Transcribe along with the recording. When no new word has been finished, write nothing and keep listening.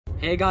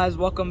Hey guys,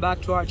 welcome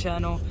back to our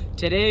channel.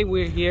 Today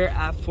we're here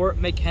at Fort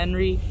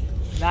Mchenry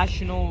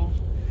National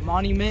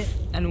Monument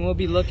and we'll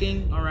be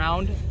looking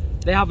around.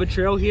 They have a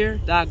trail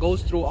here that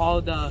goes through all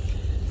the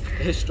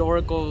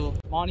historical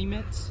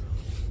monuments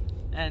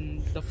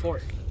and the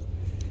fort.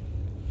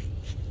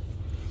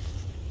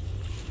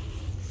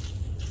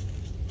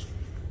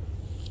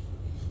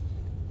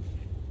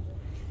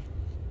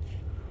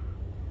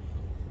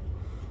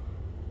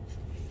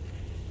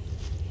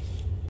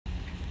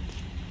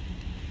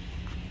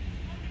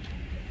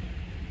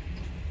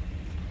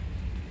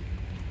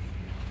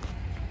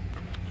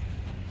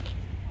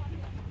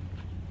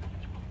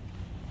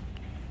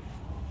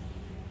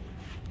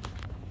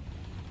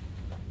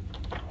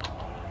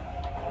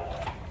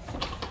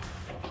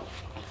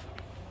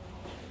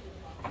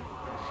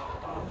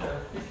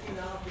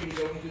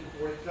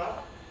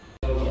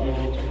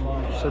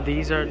 So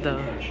these are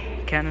the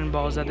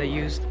cannonballs that they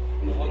used.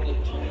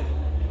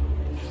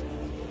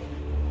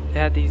 They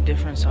had these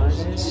different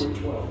sizes.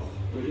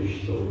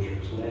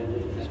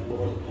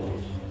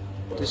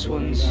 This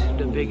one's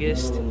the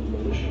biggest.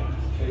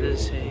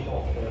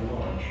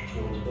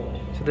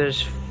 So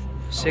there's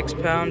 6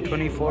 pound,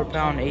 24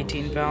 pound,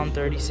 18 pound,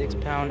 36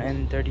 pound,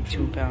 and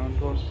 32 pound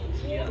one.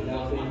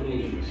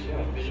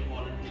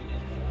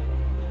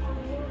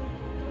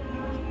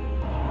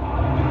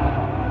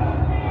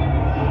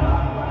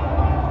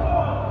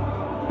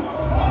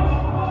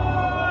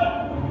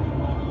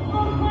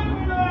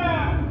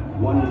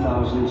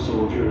 1,000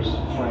 soldiers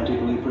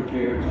frantically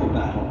prepared for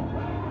battle,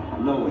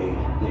 knowing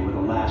they were the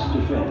last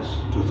defense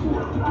to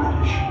thwart the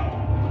British.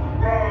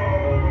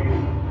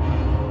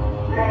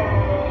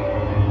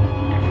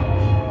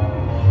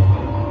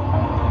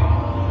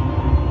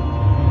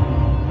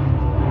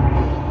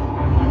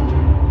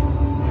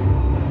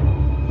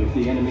 With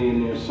the enemy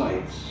in their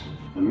sights,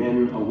 the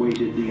men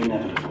awaited the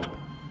inevitable,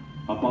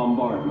 a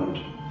bombardment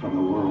from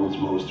the world's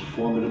most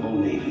formidable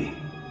navy.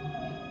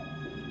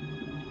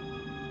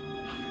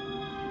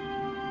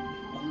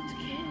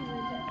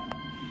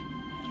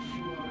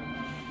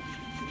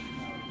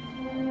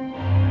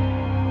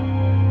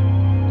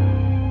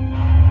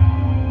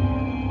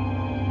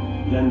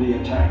 Then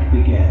the attack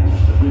began.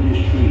 The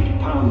British fleet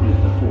pounded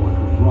the fort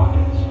with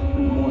rockets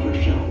and mortar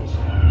shells.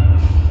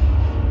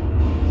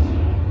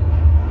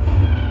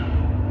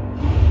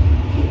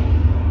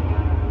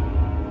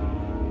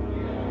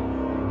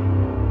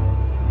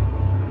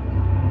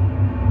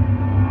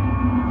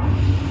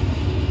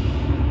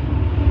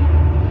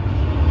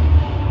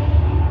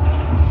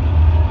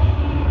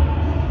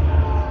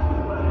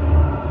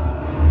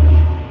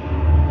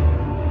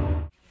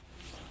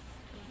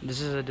 This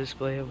is a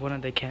display of one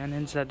of the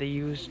cannons that they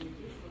used. You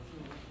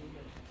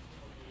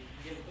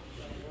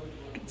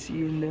can see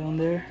him down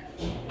there.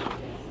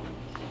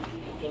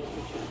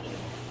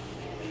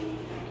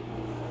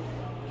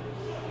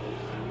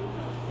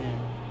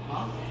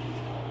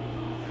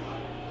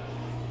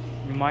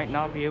 You might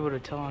not be able to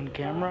tell on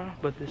camera,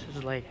 but this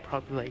is like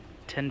probably like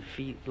 10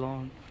 feet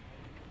long,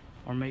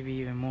 or maybe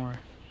even more.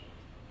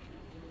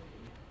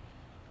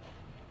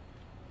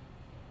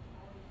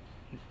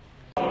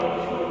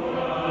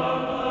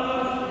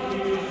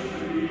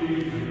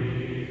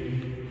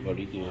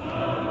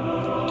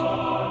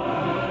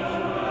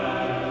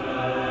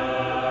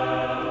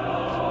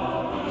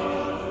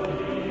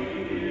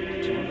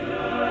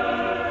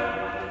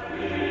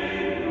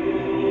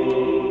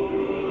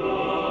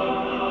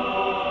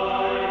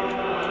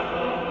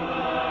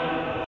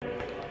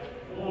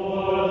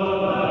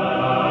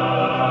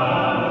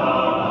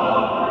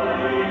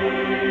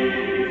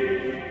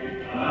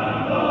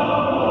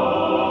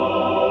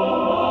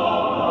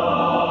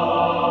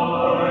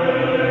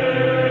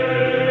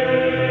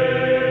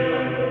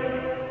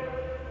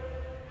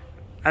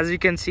 As you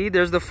can see,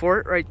 there's the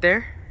fort right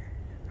there,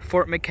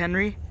 Fort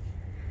Mchenry.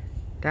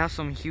 They have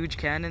some huge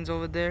cannons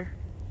over there,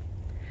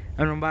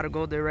 and I'm about to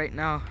go there right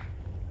now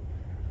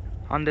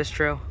on this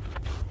trail.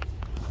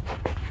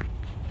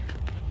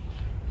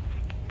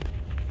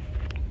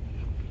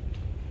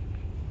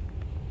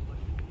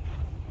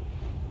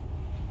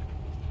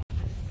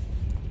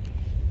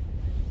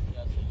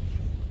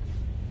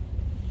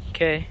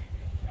 Okay,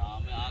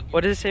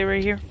 what does it say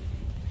right here?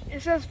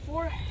 It says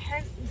Fort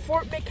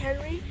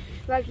Mchenry,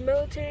 like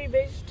military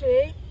bases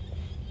today,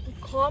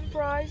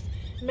 comprised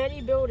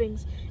many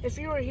buildings. If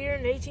you were here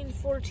in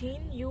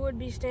 1814, you would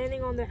be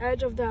standing on the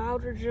edge of the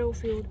outer drill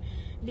field.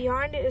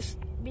 Behind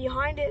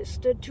it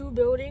stood 2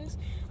 buildings,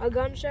 a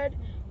gun shed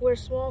where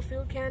small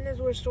field cannons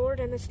were stored,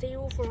 and a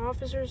stable for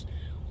officers'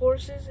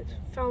 horses,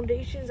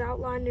 foundations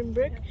outlined in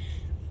brick.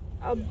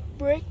 A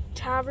brick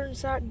tavern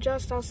sat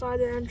just outside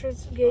the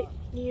entrance gate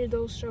near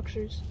those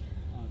structures.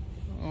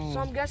 So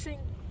I'm guessing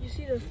you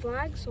see the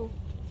flag, so...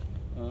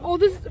 Oh,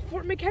 this is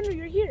Fort Mchenry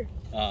right here.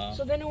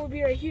 So then it would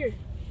be right here.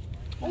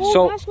 Oh,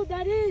 so, that's what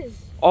that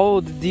is.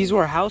 Oh, these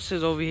were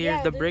houses over here,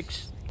 yeah, the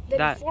bricks.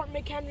 That Fort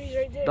Mchenry's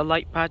right there. The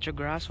light patch of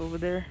grass over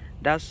there,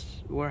 that's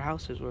where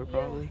houses were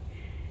probably. Yeah.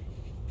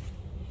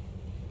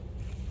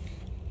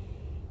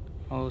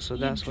 Oh, so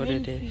that's what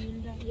it is.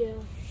 Yeah.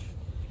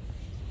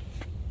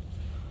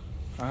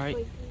 All right,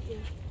 Like, yeah.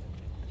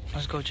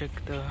 let's go check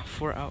the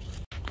fort out.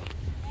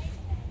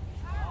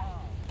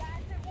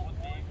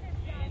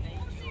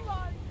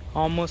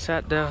 Almost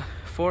at the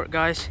fort,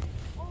 guys.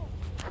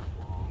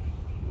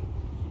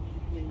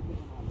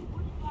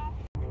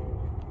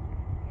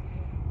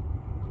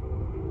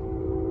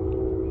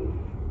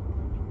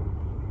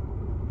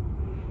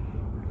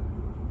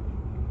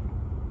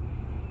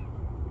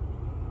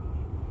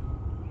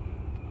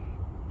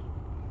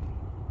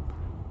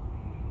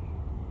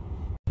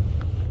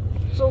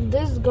 So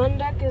this gun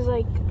deck is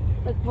like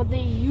what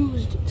they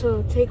used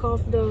to take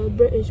off the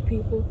British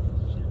people.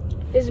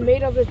 It's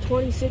made up of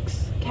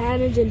 26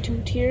 cannons in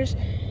 2 tiers.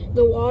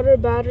 The water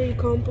battery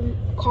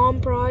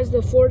comprise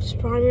the fort's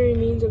primary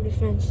means of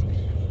defense.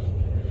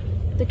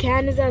 The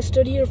cannons that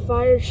stood here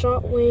fired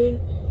shot weighing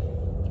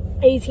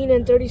 18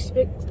 and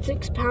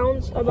 36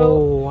 pounds, about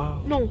Oh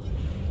wow. no,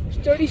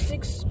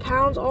 36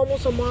 pounds,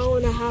 almost a mile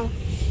and a half.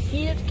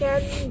 Heated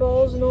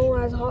cannonballs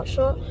known as hot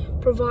shot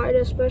provide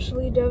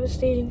especially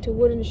devastating to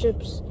wooden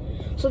ships.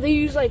 So they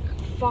use like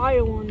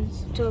fire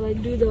ones to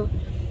like do the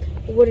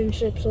wooden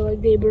ships, so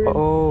like they burn.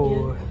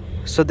 Oh,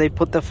 yeah. So they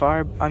put the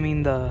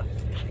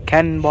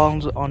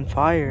cannonballs on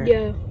fire.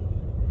 Yeah.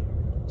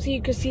 So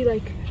you could see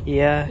like.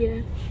 Yeah.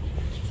 Yeah.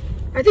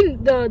 I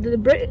think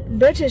the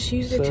British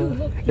used it So too.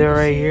 Look, you they're can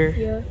right see here. it.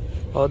 Yeah.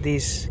 All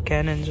these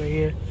cannons are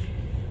here.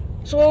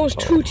 So it was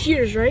 2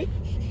 tiers, right?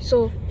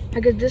 So I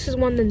guess this is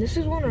one, then this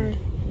is one, or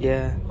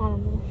Yeah. I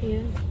don't know.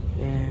 Yeah.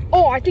 Yeah.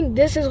 Oh, I think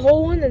this is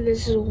whole one, and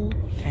this is whole.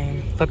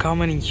 Dang. Look how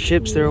many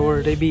ships there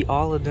were. They beat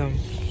all of them.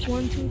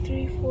 1, 2,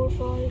 3, 4, 5.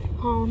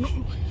 Oh no.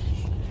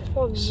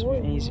 Probably It's more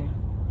than amazing.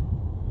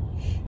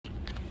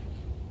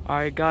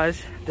 Alright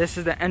guys, this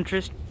is the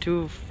entrance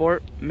to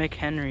Fort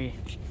Mchenry.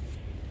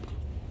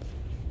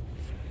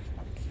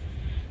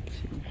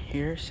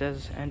 Here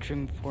says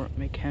entering Fort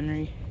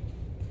McHenry.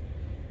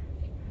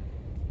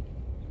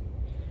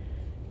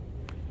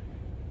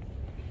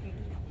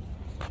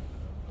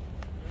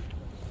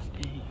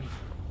 Dang.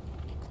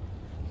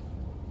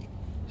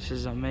 This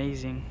is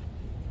amazing.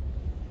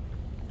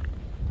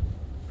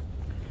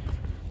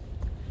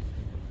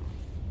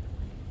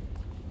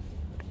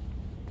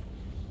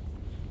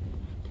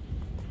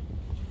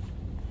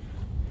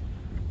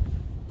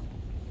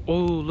 Oh,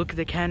 look at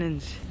the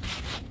cannons.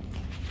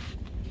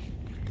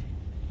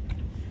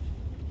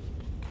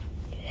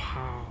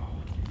 Wow.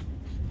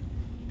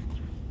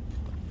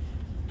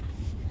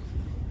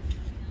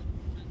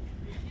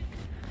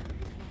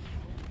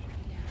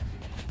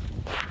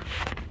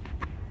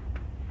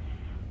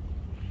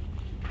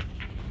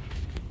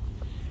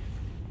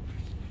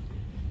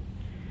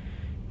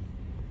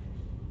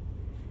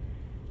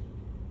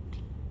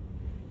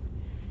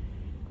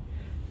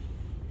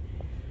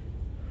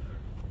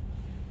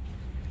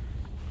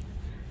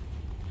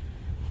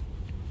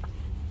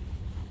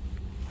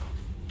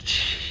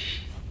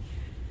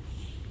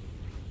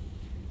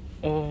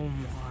 Oh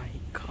my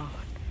god.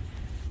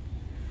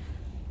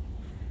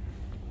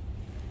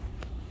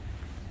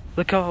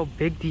 Look how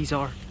big these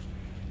are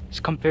as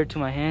compared to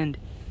my hand.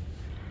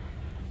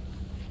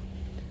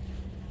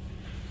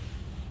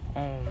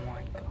 Oh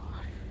my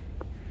god.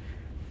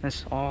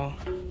 That's all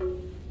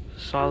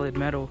solid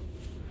metal.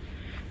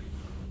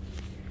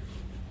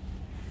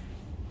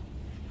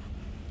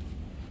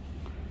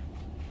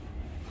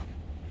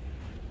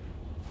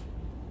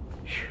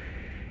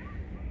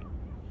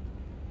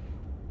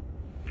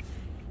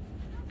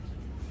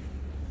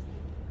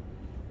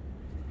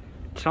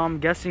 So I'm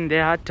guessing they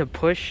had to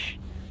push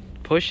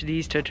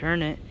these to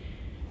turn it.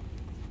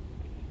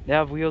 They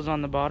have wheels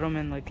on the bottom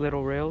and like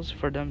little rails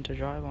for them to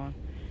drive on.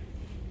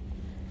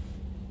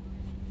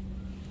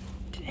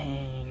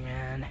 Dang,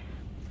 man.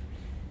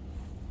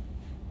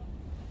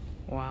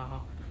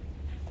 Wow.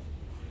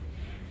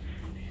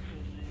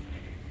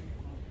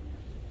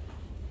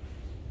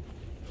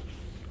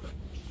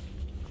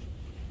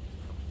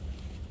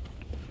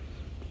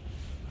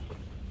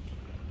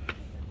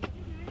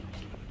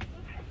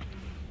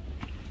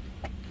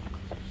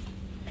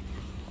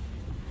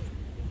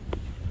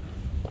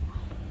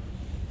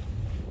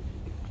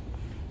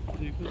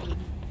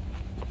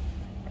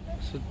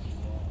 So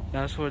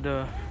that's where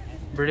the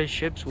British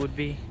ships would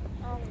be.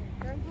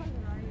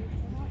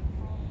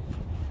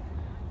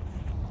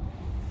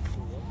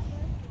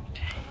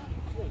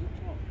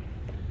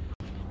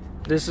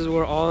 This is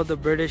where all the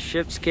British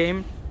ships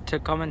came to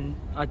come and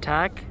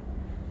attack.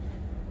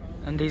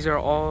 And these are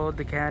all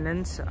the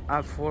cannons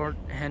at Fort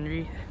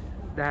Henry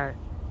that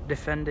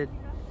defended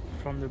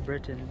from the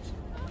Britons.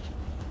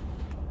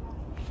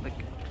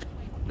 Like,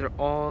 they're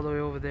all the way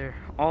over there,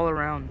 all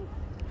around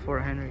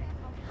Fort Henry.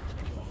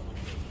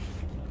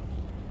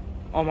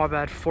 Oh my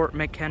bad, Fort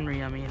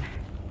McHenry, I mean.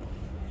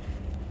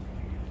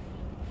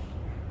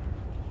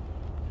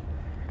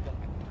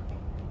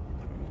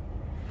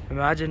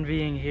 Imagine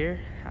being here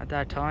at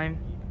that time.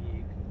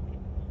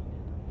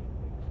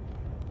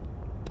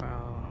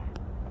 Wow.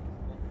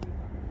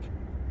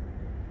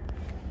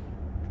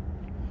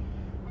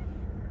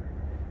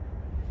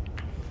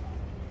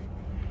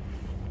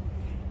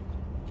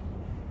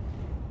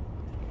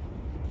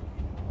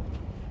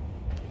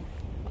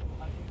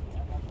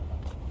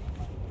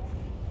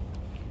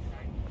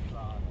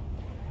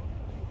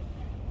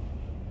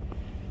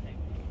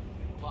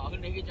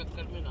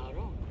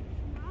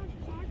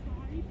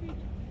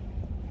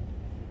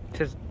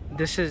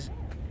 This is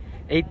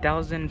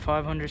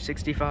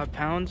 8,565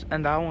 pounds,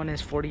 and that one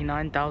is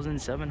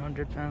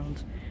 49,700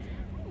 pounds.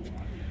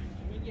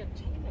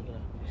 It's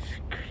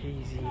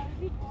crazy.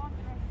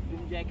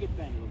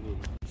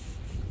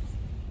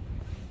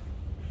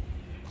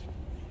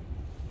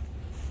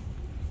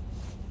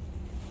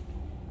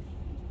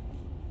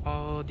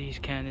 All these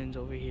cannons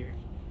over here,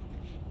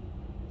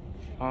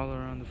 all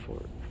around the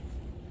fort.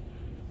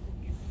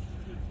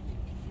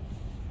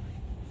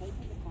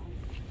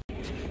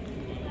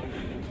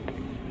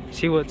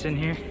 See what's in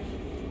here?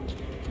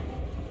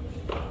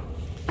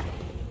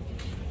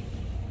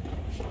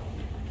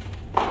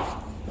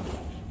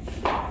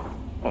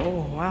 Oh,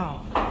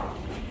 wow.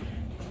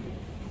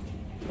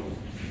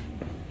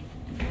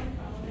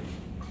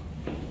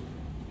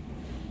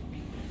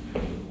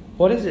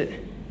 What is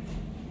it?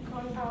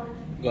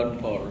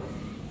 Gunpowder.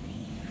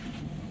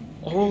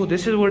 Oh,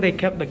 this is where they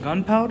kept the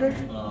gunpowder?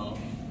 Wow.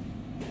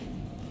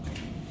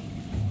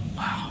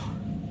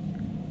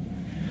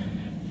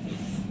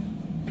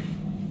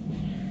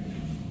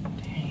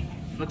 Dang.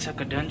 Looks like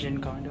a dungeon,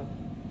 kind of.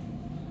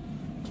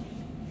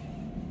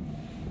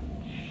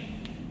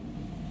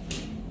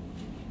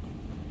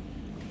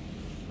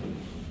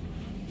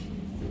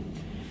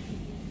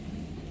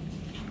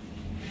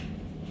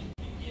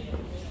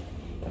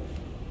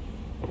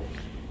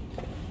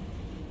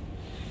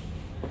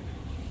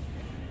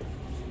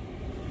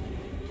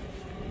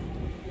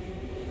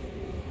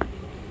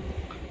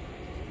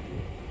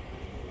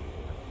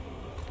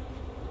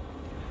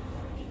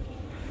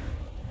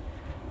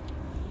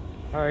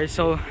 Alright,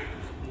 so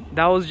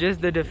that was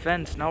just the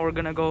defense. Now we're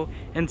gonna go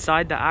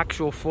inside the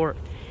actual fort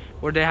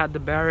where they had the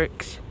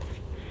barracks.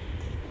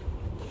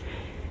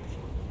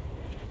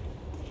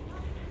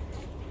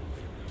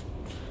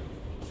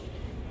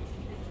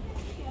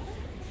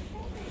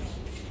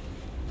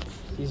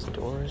 These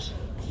doors.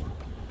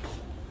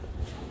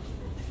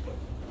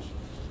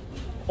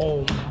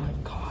 Oh my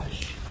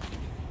gosh.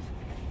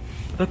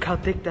 Look how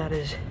thick that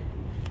is.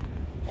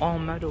 All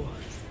metal.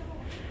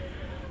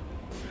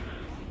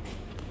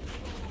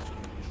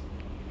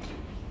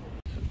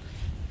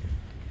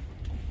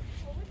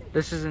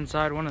 This is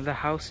inside one of the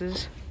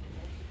houses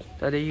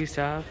that they used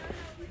to have.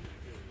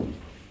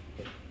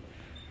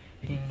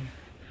 And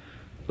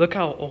look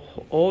how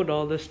old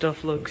all this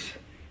stuff looks.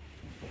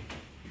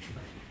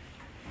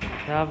 They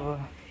have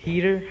a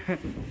heater.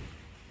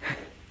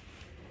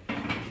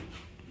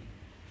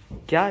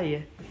 Kya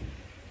hai?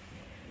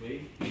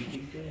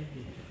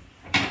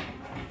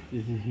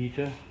 This is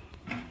heater.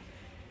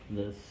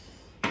 This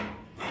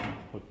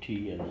for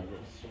tea and other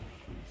stuff.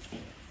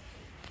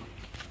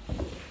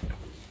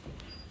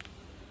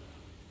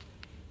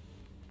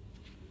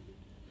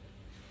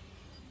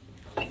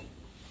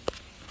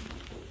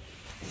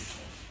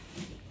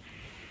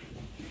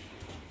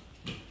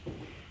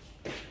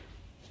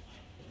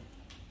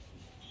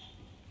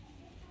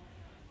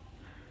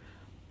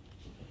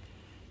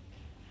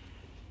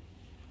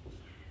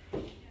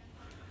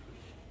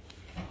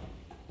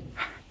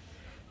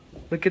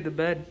 Look at the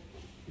bed.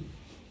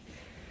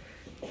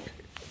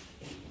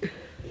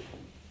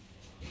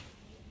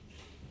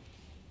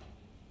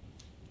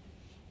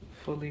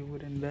 Fully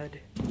wooden bed.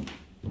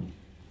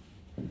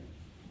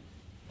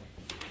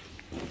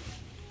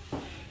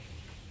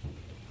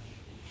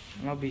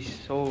 It'll be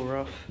so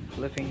rough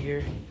living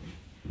here.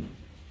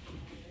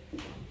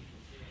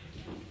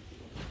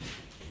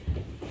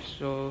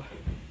 So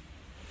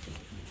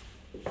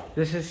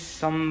this is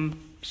some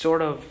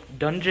sort of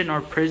dungeon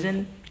or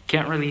prison.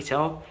 Can't really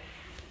tell.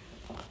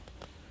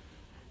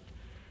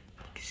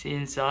 See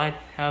inside,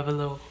 have a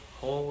little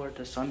hole where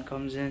the sun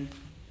comes in.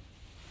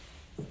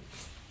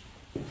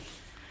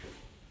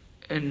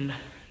 And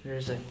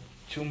there's like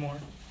 2 more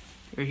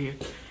right here.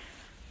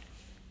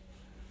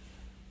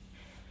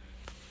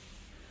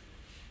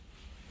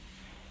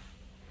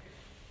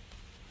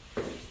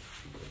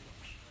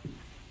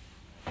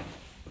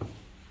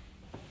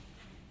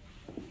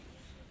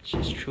 It's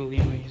just truly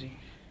amazing.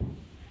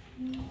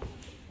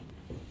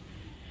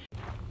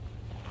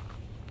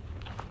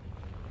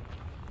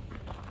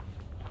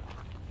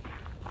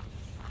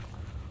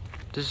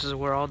 This is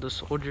where all the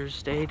soldiers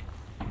stayed.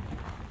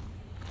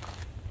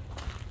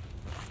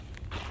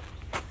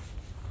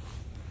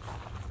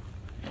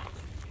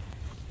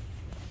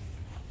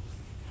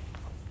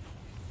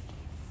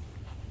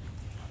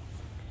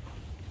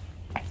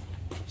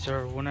 These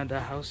are one of the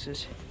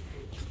houses.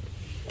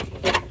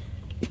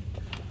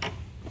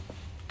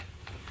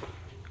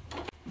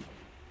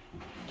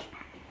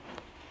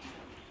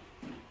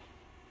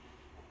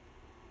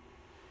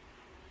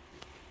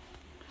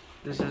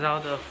 This is how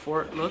the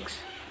fort looks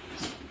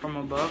from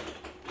above.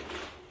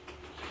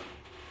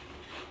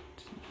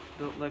 It's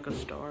built like a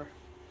star.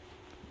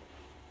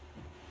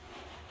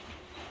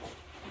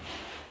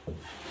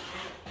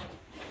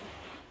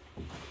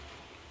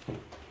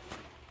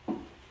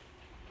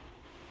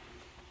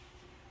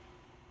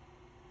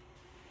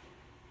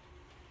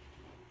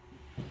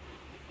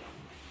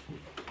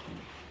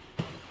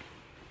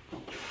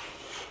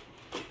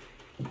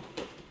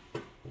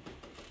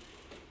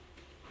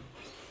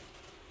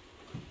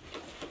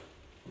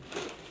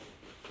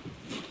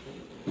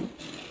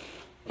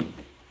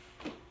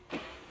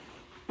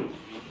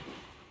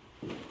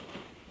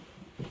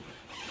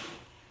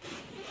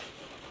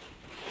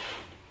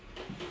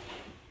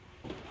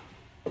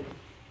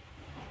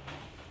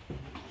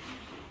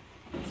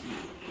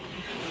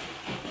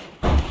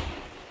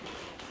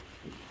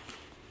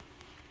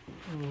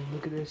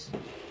 this?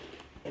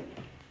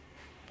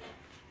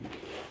 Is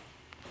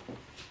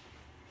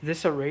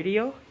this a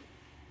radio?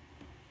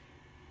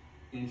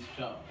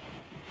 Insta.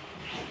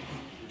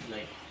 It's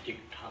like tick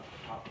tock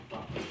tock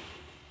tock.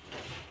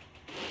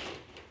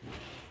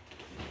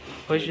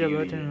 Push the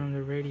button on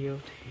the radio.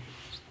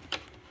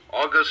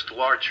 August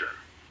Larcher,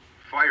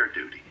 fire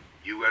duty,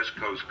 U.S.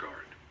 Coast Guard.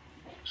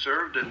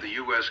 Served at the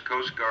U.S.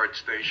 Coast Guard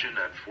station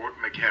at Fort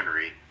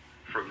Mchenry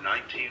from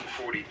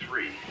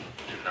 1943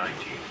 to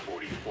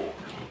 1944.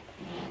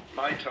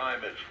 My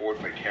time at Fort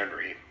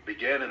McHenry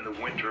began in the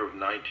winter of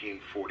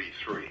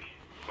 1943,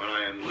 when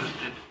I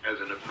enlisted as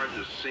an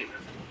apprentice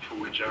seaman, for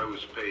which I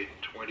was paid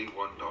 $21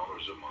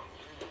 a month.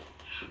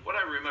 What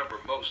I remember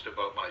most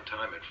about my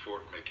time at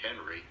Fort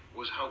McHenry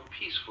was how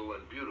peaceful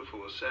and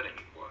beautiful a setting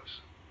it was.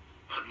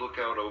 I'd look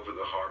out over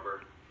the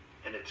harbor,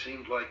 and it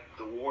seemed like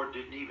the war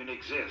didn't even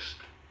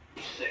exist.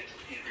 Sixth,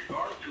 in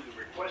regard to the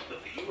request of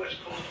the U.S.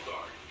 Coast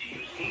Guard to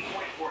use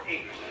 8.4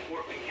 acres at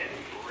Fort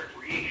McHenry for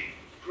recreation,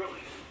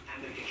 drilling,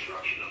 and the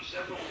construction of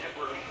several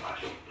temporary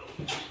classroom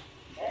buildings.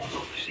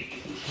 Also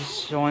received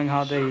Just showing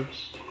how they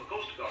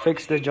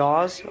fix the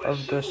jaws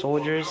of the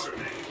soldiers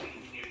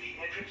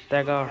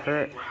that got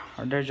hurt,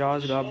 or their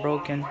jaws got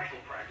broken. rifle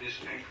practice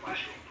and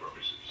classroom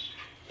purposes.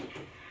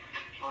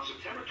 On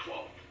September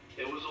 12th,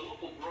 there was a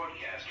local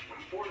broadcast from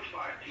 4 to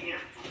 5 p.m.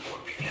 from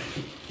Fort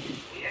McHenry.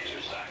 The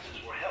exercises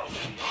were held at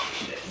the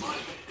Armistead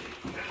Monument in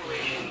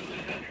commemoration of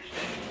Defenders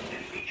Day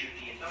and featured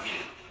the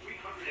induction of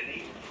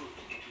 308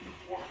 recruits into the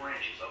 4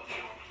 branches of the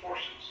armed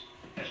forces,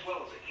 as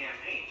well as a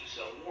campaign to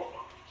sell war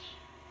bonds.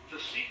 The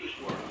speakers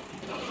were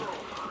Governor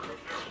O'Connor of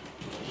Maryland,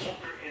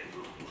 Walter N.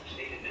 Root,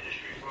 State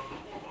Administrator of the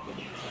War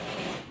Bonds Trust,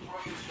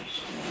 Roger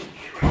Pearson,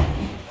 Curator of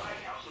the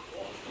White House of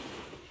Walton,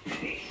 and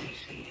A.C.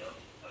 Steele,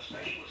 a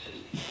Special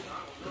Assistant to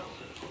Donald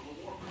Nelson from the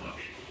War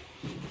Production.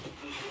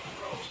 Those were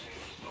pros and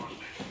the stars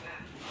back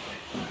then,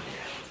 and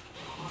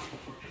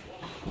George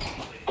Wilson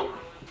played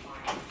Maryland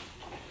Fire.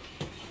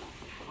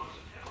 On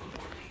September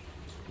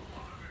 14th,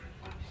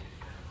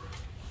 126th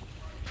anniversary.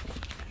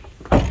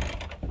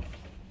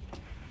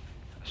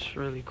 It's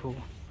really cool.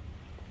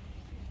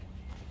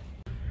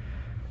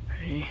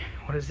 Hey,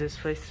 what is this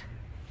place?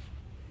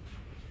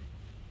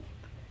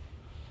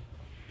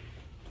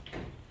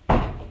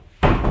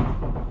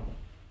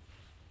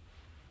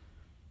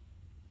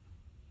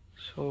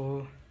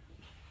 So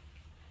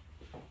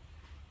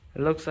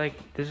it looks like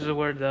this is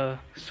where the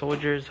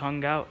soldiers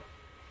hung out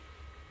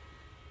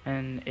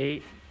and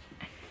ate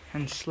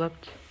and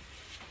slept.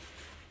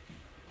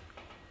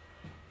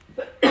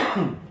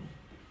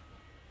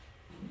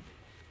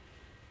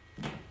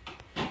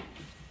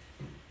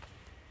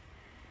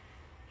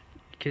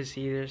 You can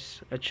see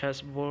there's a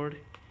chessboard,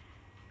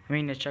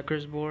 a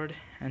checkers board,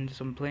 and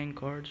some playing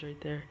cards right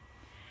there.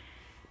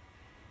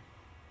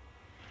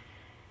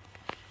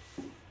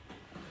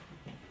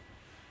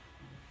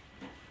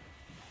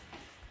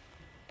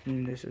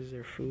 And this is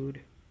their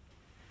food.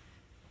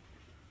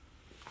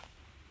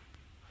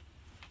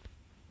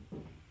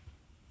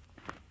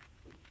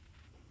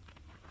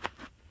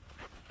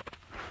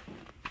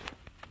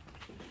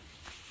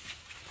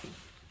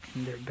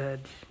 And their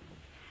beds.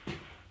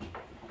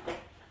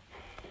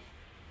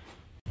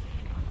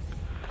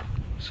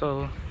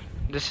 So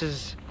this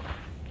is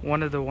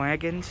one of the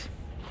wagons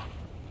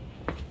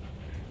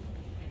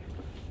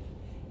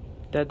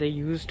that they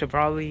used to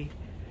probably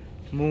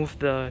move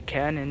the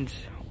cannons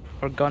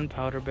or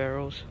gunpowder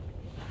barrels.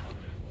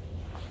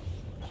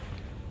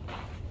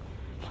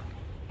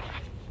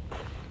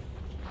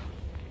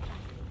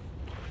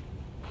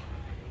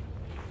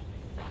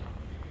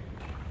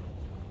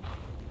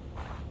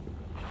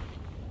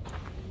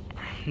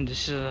 And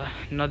this is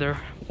another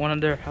one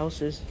of their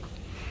houses.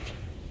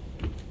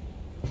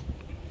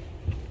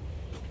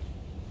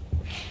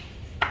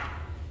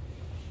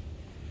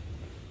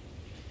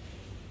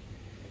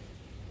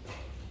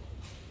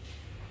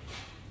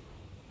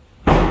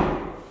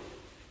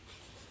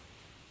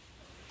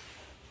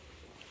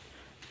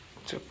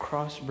 It's a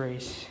cross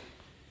brace.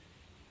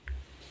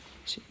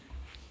 See.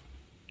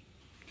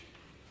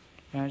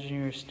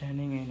 Imagine you're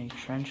standing in a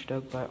trench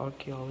dug by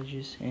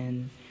archaeologists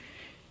in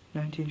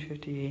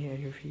 1958. At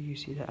your feet, you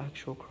see the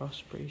actual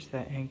cross brace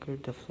that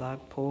anchored the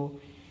flagpole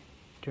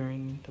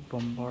during the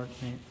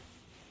bombardment.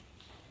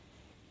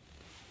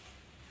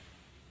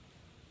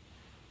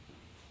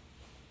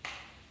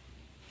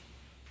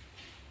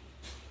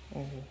 Oh,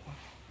 wow.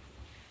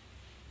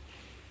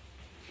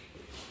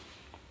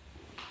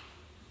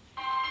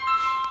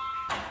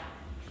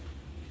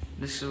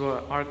 This is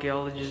what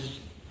archaeologists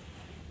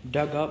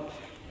dug up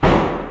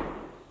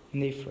when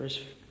they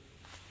first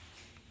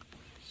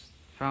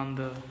found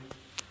the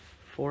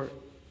fort.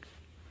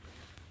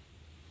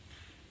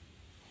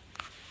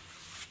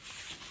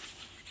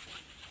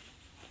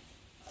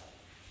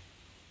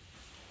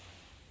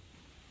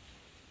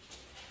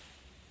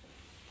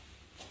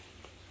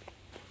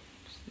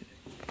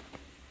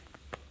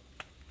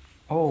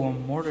 Oh, a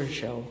mortar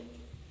shell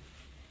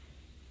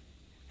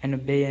and a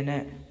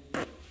bayonet.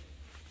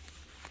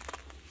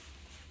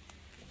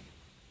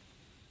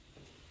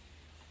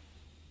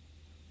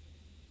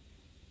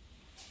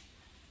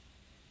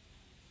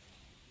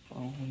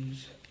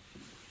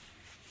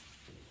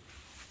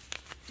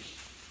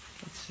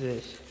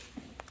 this?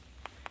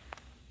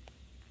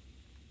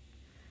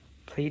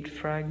 Plate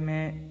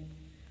fragment,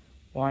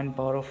 wine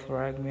bottle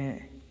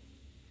fragment,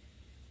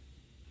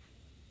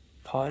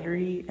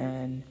 pottery,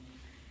 and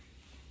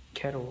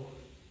kettle.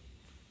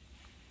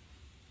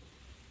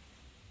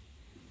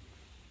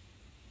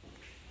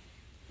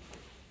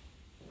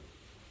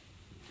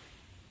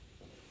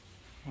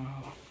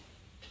 Wow.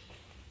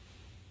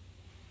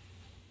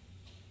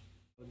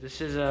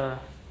 This is a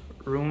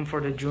room for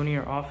the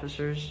junior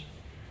officers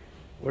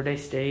where they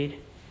stayed.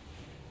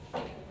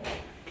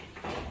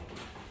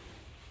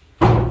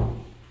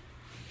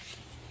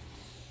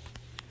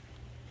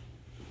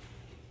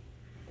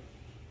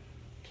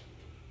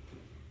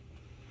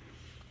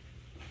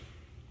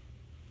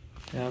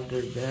 They have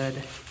their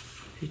bed,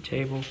 the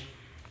table.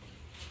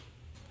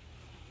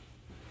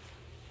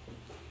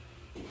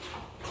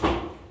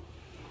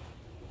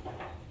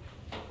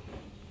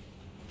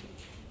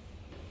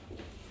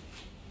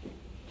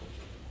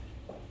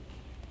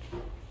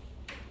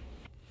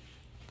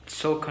 It's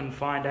so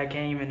confined, I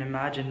can't even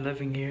imagine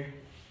living here.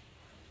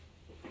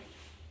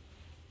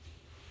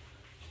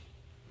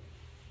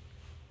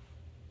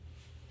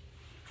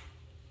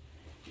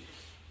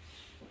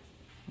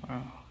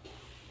 Wow.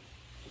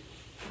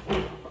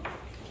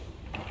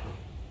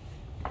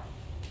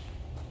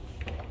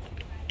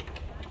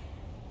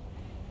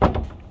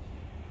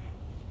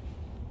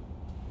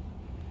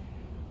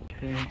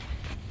 Okay.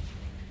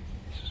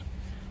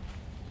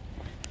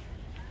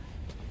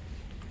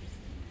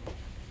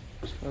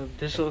 So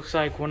this looks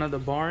like one of the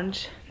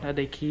barns that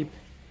they keep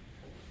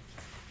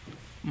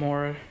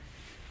more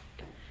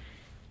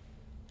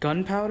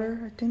gunpowder,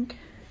 I think.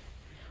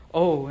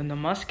 Oh, and the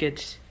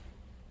muskets.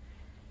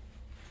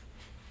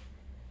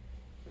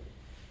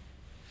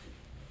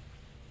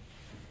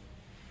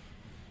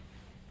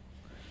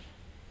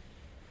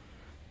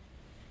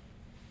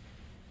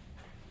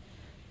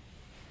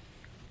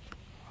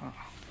 Wow.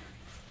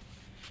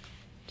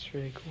 It's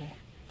really cool.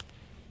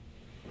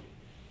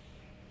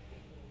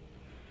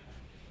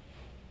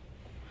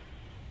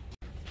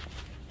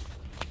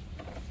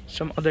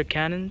 Some other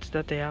cannons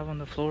that they have on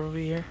the floor over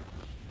here.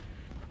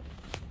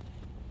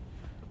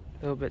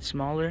 A little bit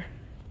smaller.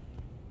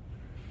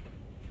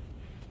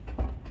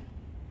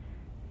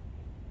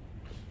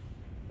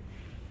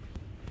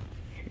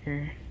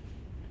 Here.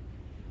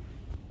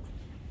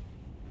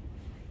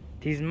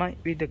 These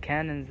might be the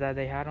cannons that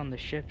they had on the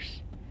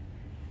ships.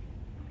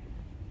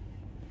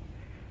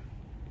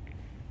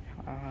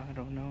 I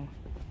don't know.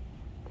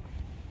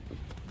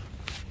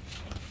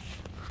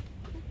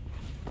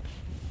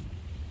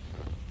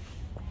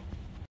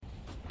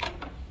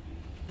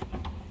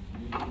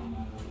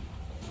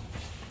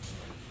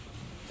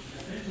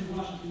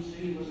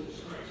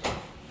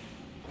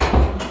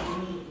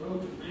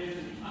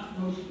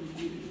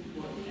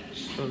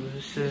 So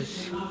this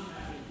is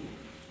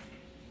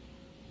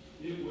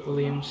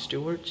William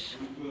Stewart's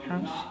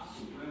house.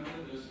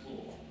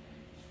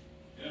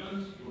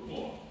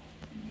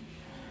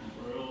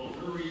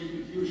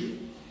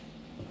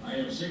 I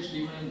have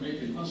 60 men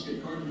making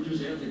musket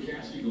cartridges and the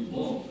casting of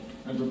ball,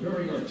 and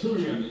preparing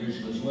artillery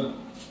ammunition as well.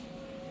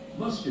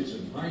 Muskets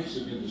and pikes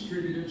have been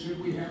distributed should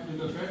we have to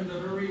defend the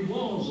very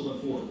walls of the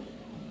fort.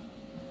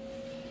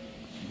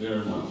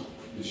 Very well.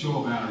 The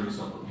shore batteries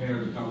are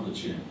prepared to cover the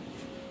channel.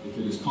 If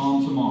it is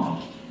calm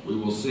tomorrow, we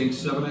will sink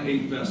 7 or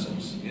 8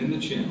 vessels in the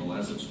channel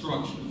as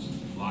obstructions,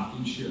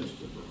 blocking ships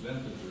to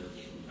prevent the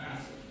British from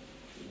passing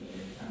if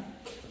they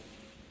attack.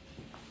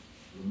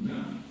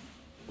 Remember,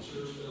 the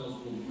church bells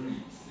will ring